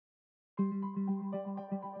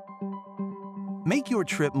Make your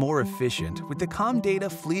trip more efficient with the Comdata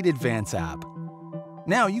FleetAdvance app.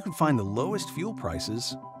 Now you can find the lowest fuel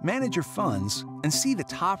prices, manage your funds, and see the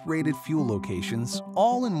top-rated fuel locations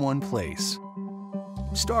all in one place.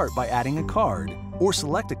 Start by adding a card, or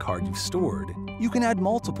select a card you've stored. You can add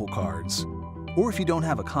multiple cards. Or if you don't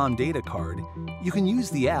have a Comdata card, you can use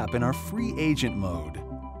the app in our free agent mode.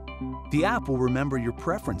 The app will remember your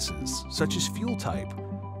preferences, such as fuel type,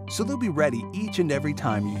 so they'll be ready each and every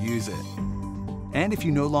time you use it. And if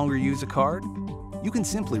you no longer use a card, you can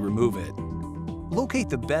simply remove it. Locate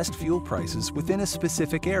the best fuel prices within a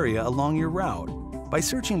specific area along your route by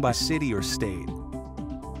searching by city or state.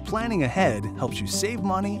 Planning ahead helps you save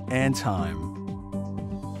money and time.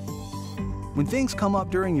 When things come up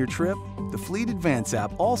during your trip, the FleetAdvance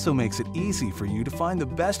app also makes it easy for you to find the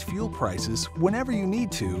best fuel prices whenever you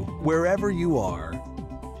need to, wherever you are.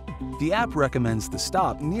 The app recommends the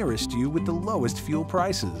stop nearest you with the lowest fuel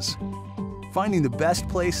prices. Finding the best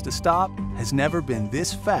place to stop has never been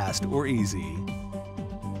this fast or easy.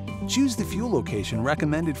 Choose the fuel location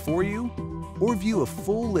recommended for you, or view a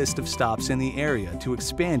full list of stops in the area to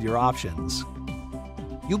expand your options.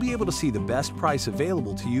 You'll be able to see the best price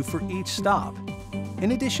available to you for each stop,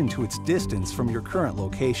 in addition to its distance from your current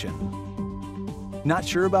location. Not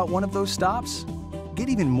sure about one of those stops? Get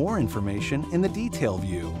even more information in the detail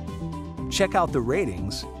view. Check out the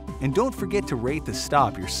ratings, and don't forget to rate the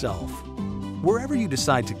stop yourself. Wherever you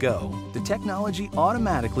decide to go, the technology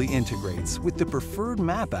automatically integrates with the preferred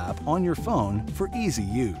map app on your phone for easy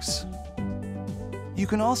use. You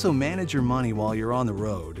can also manage your money while you're on the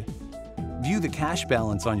road. View the cash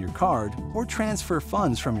balance on your card or transfer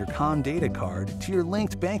funds from your Comdata card to your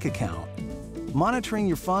linked bank account. Monitoring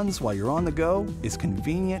your funds while you're on the go is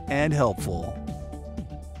convenient and helpful.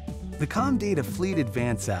 The Comdata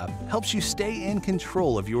FleetAdvance app helps you stay in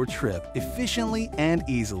control of your trip efficiently and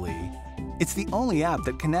easily. It's the only app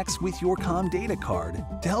that connects with your Comdata card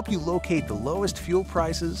to help you locate the lowest fuel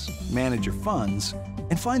prices, manage your funds,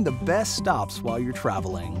 and find the best stops while you're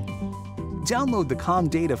traveling. Download the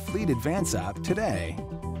Comdata FleetAdvance app today.